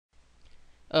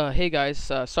Hey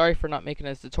guys, sorry for not making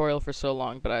this tutorial for so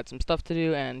long, but I had some stuff to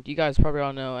do, and you guys probably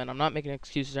all know, and I'm not making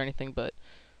excuses or anything, but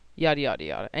yada yada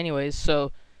yada. Anyways,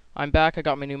 so I'm back, I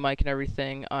got my new mic and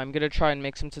everything. I'm gonna try and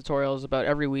make some tutorials about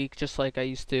every week, just like I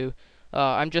used to.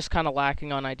 I'm just kind of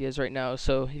lacking on ideas right now,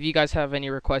 so if you guys have any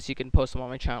requests, you can post them on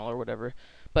my channel or whatever.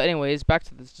 But anyways, back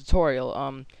to the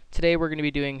tutorial. Today we're gonna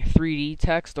be doing 3D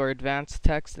text or advanced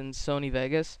text in Sony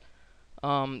Vegas.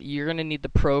 You're going to need the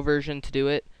Pro version to do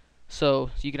it.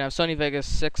 So you can have Sony Vegas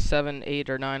 6, 7, 8,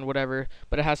 or 9, whatever,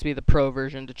 but it has to be the Pro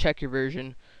version. To check your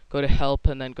version, go to Help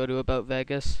and then go to About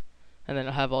Vegas, and then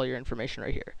it'll have all your information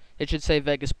right here. It should say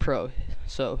Vegas Pro.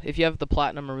 So if you have the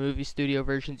Platinum or Movie Studio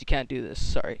versions, you can't do this.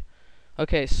 Sorry.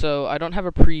 Okay, so I don't have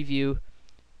a preview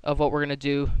of what we're going to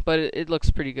do, but it looks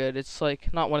pretty good. It's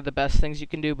like not one of the best things you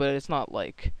can do, but it's not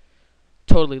like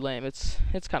totally lame. It's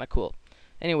kind of cool.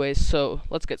 Anyways, so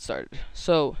let's get started.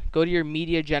 So go to your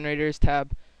Media Generators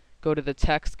tab, go to the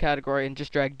text category, and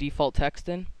just drag default text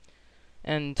in,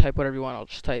 and type whatever you want. I'll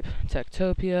just type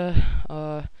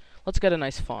techtopia. Let's get a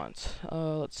nice font.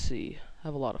 Let's see. I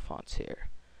have a lot of fonts here.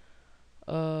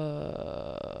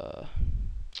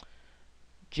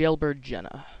 Jailbird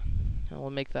Jenna. And we'll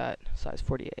make that size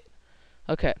 48.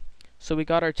 Okay, so we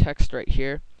got our text right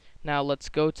here. Now let's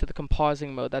go to the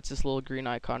compositing mode. That's this little green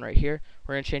icon right here.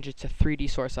 We're going to change it to 3D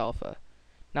Source Alpha.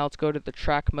 Now let's go to the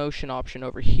track motion option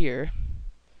over here.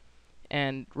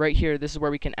 And right here, this is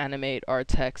where we can animate our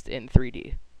text in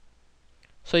 3D.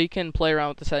 So you can play around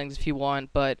with the settings if you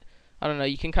want, but I don't know,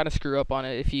 you can kind of screw up on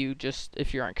it if you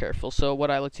aren't careful. So what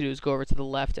I like to do is go over to the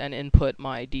left and input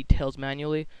my details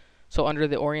manually. So under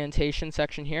the orientation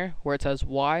section here, where it says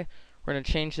Y, we're going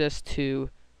to change this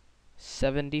to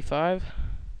 75.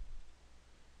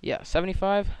 Yeah,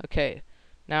 75. Okay.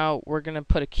 Now we're going to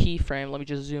put a keyframe. Let me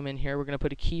just zoom in here. We're going to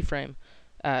put a keyframe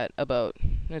at about,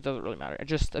 it doesn't really matter,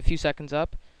 just a few seconds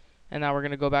up. And now we're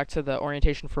going to go back to the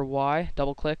orientation for Y,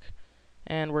 double click,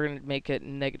 and we're going to make it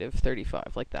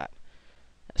 -35, like that,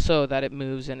 so that it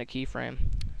moves in a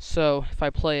keyframe. So if I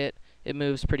play it, it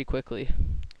moves pretty quickly.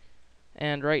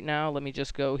 And right now, let me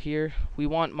just go here. We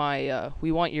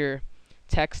want your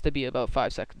text to be about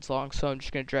 5 seconds long, so I'm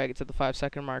just going to drag it to the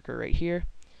 5-second marker right here.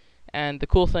 And the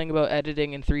cool thing about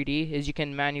editing in 3D is you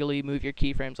can manually move your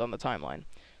keyframes on the timeline.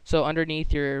 So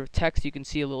underneath your text, you can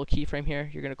see a little keyframe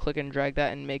here. You're going to click and drag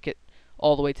that and make it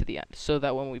all the way to the end, so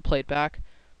that when we play it back,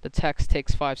 the text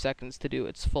takes 5 seconds to do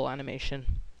its full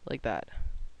animation, like that.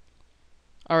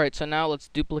 Alright, so now let's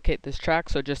duplicate this track.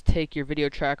 So just take your video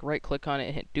track, right click on it,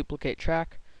 and hit duplicate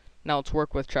track. Now let's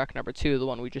work with track number 2, the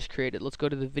one we just created. Let's go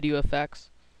to the video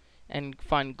effects and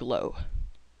find glow.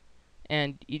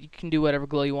 And you can do whatever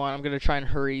glow you want. I'm going to try and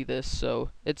hurry this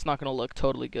so it's not going to look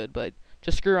totally good, but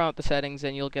just screw around with the settings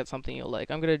and you'll get something you'll like.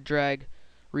 I'm going to drag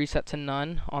reset to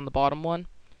none on the bottom one,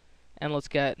 and let's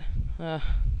get kind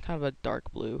of a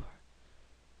dark blue.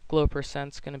 Glow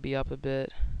percent's going to be up a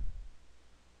bit,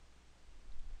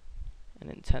 and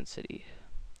intensity,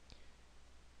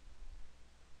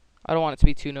 I don't want it to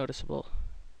be too noticeable,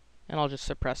 and I'll just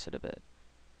suppress it a bit.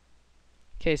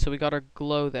 Okay, so we got our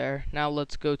glow there. Now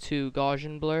let's go to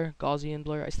Gaussian Blur.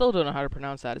 I still don't know how to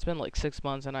pronounce that. It's been like 6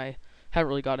 months and I haven't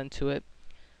really got into it.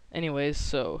 Anyways,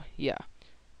 so yeah.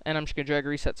 And I'm just going to drag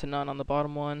reset to none on the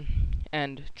bottom one.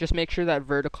 And just make sure that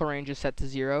vertical range is set to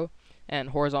 0. And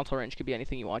horizontal range could be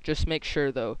anything you want. Just make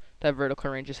sure, though, that vertical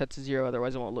range is set to 0,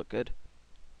 otherwise it won't look good.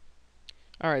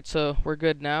 Alright, so we're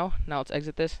good now. Now let's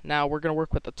exit this. Now we're going to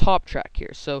work with the top track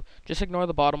here. So just ignore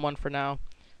the bottom one for now.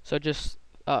 So just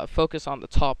focus on the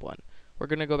top one. We're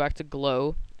going to go back to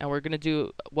glow, and we're going to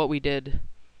do what we did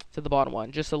to the bottom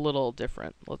one, just a little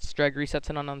different. Let's drag reset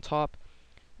to none on top,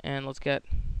 and let's get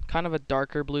kind of a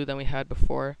darker blue than we had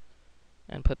before,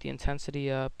 and put the intensity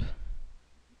up.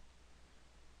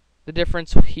 The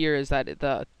difference here is that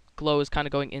the glow is kind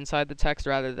of going inside the text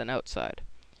rather than outside.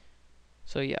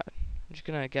 So yeah, I'm just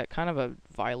going to get kind of a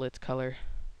violet color,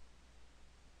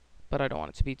 but I don't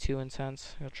want it to be too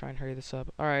intense. I'll try and hurry this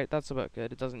up. Alright, that's about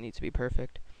good. It doesn't need to be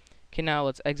perfect. Okay, now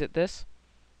let's exit this.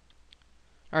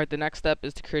 Alright, the next step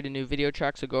is to create a new video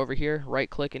track. So go over here, right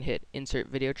click, and hit insert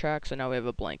video track. So now we have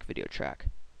a blank video track.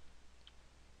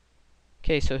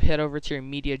 Okay, so head over to your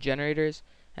media generators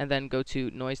and then go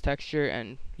to noise texture,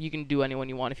 and you can do any one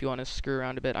you want if you want to screw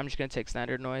around a bit. I'm just going to take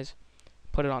standard noise,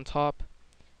 put it on top,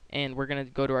 and we're going to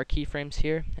go to our keyframes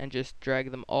here and just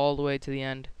drag them all the way to the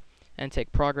end and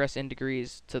take progress in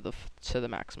degrees to the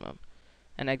maximum,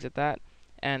 and exit that.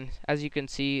 And as you can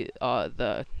see,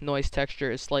 the noise texture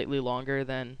is slightly longer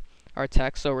than our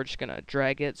text, so we're just going to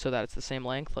drag it so that it's the same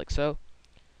length, like so.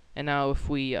 And now if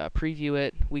we preview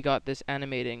it, we got this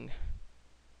animating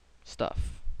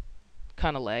stuff.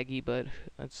 kind of laggy, but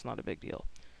it's not a big deal.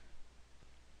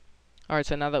 Alright,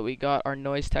 so now that we got our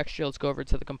noise texture, let's go over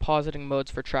to the compositing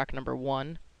modes for track number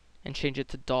 1 and change it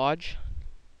to dodge.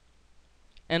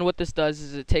 And what this does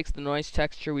is it takes the noise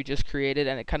texture we just created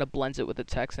and it kind of blends it with the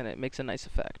text and it makes a nice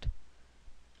effect.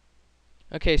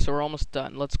 Okay, so we're almost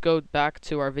done. Let's go back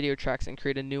to our video tracks and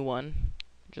create a new one,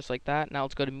 just like that. Now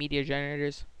let's go to media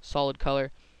generators, solid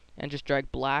color, and just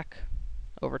drag black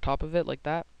over top of it like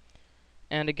that.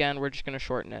 And again, we're just going to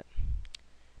shorten it.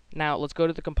 Now let's go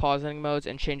to the compositing modes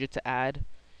and change it to add,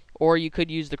 or you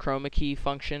could use the chroma key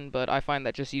function, but I find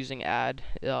that just using add,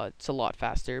 it's a lot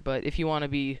faster. But if you want to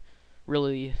be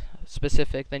really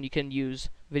specific, then you can use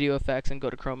video effects and go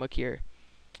to chroma key here,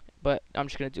 but I'm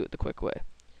just going to do it the quick way.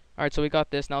 Alright, so we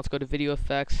got this. Now let's go to video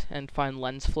effects and find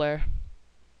lens flare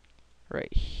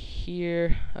right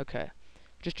here. Okay,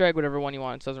 just drag whatever one you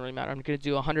want, it doesn't really matter. I'm going to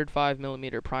do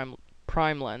 105mm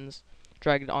prime lens,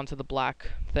 drag it onto the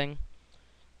black thing.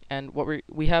 And what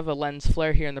we have a lens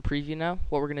flare here in the preview now.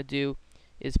 What we're going to do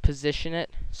is position it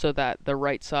so that the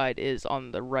right side is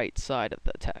on the right side of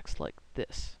the text, like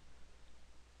this.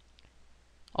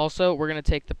 Also, we're going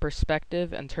to take the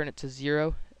perspective and turn it to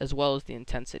 0, as well as the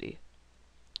intensity.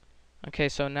 Okay,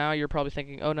 so now you're probably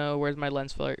thinking, oh no, where's my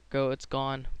lens flare go? It's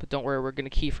gone. But don't worry, we're going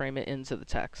to keyframe it into the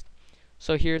text.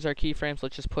 So here's our keyframes.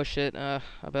 Let's just push it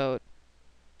about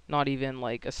not even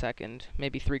like a second,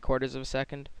 maybe 3/4 of a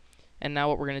second. And now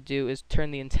what we're going to do is turn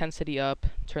the intensity up,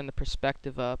 turn the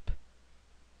perspective up,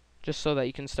 just so that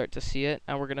you can start to see it.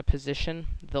 And we're going to position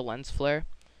the lens flare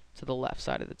to the left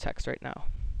side of the text right now.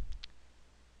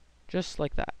 Just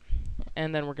like that.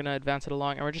 And then we're going to advance it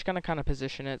along, and we're just going to kind of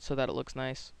position it so that it looks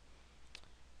nice.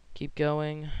 Keep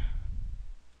going.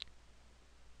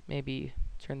 Maybe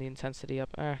turn the intensity up.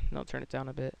 No, turn it down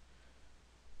a bit.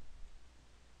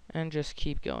 And just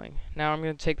keep going. Now I'm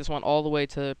going to take this one all the way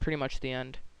to pretty much the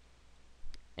end.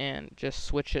 And just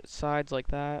switch it sides like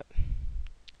that.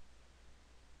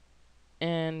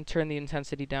 And turn the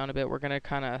intensity down a bit. We're going to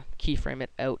kind of keyframe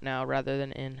it out now rather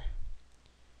than in.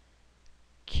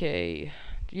 Okay.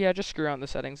 Yeah, just screw around the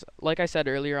settings. Like I said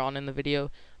earlier on in the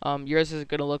video, yours is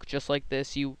going to look just like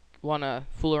this. You want to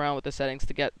fool around with the settings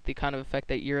to get the kind of effect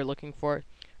that you're looking for.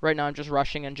 Right now I'm just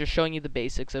rushing and just showing you the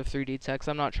basics of 3D text.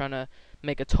 I'm not trying to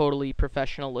make a totally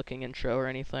professional looking intro or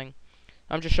anything.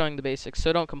 I'm just showing the basics,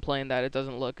 so don't complain that it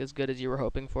doesn't look as good as you were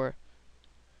hoping for.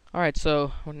 Alright,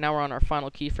 so now we're on our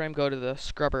final keyframe. Go to the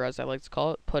scrubber, as I like to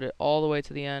call it. Put it all the way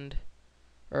to the end,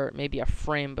 or maybe a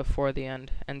frame before the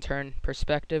end, and turn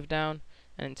perspective down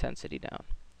and intensity down.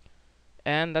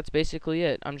 And that's basically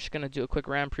it. I'm just going to do a quick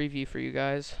RAM preview for you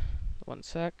guys. One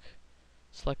sec.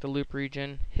 Select the loop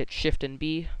region, hit Shift and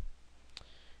B,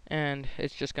 and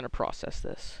it's just going to process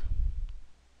this.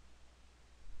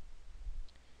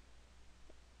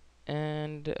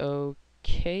 And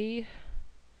okay.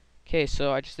 Okay,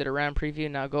 so I just did a RAM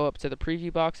preview. Now go up to the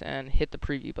preview box and hit the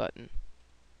preview button.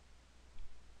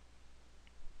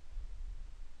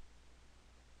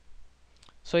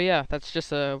 So yeah, that's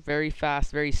just a very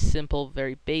fast, very simple,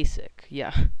 very basic,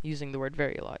 yeah, using the word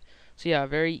very a lot. So yeah,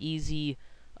 very easy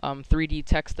 3D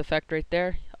text effect right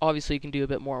there. Obviously you can do a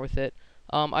bit more with it.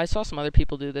 I saw some other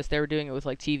people do this. They were doing it with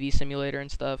like TV simulator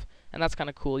and stuff, and that's kind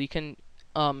of cool. You can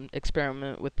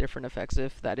experiment with different effects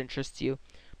if that interests you.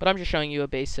 But I'm just showing you a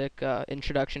basic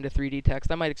introduction to 3D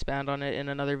text. I might expand on it in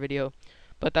another video.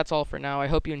 But that's all for now. I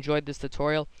hope you enjoyed this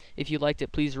tutorial. If you liked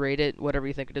it, please rate it whatever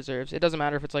you think it deserves. It doesn't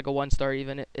matter if it's like a 1-star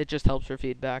even. It just helps for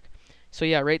feedback. So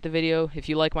yeah, rate the video. If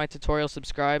you like my tutorial,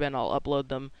 subscribe, and I'll upload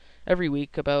them every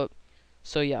week about.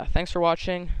 So yeah, thanks for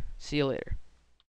watching. See you later.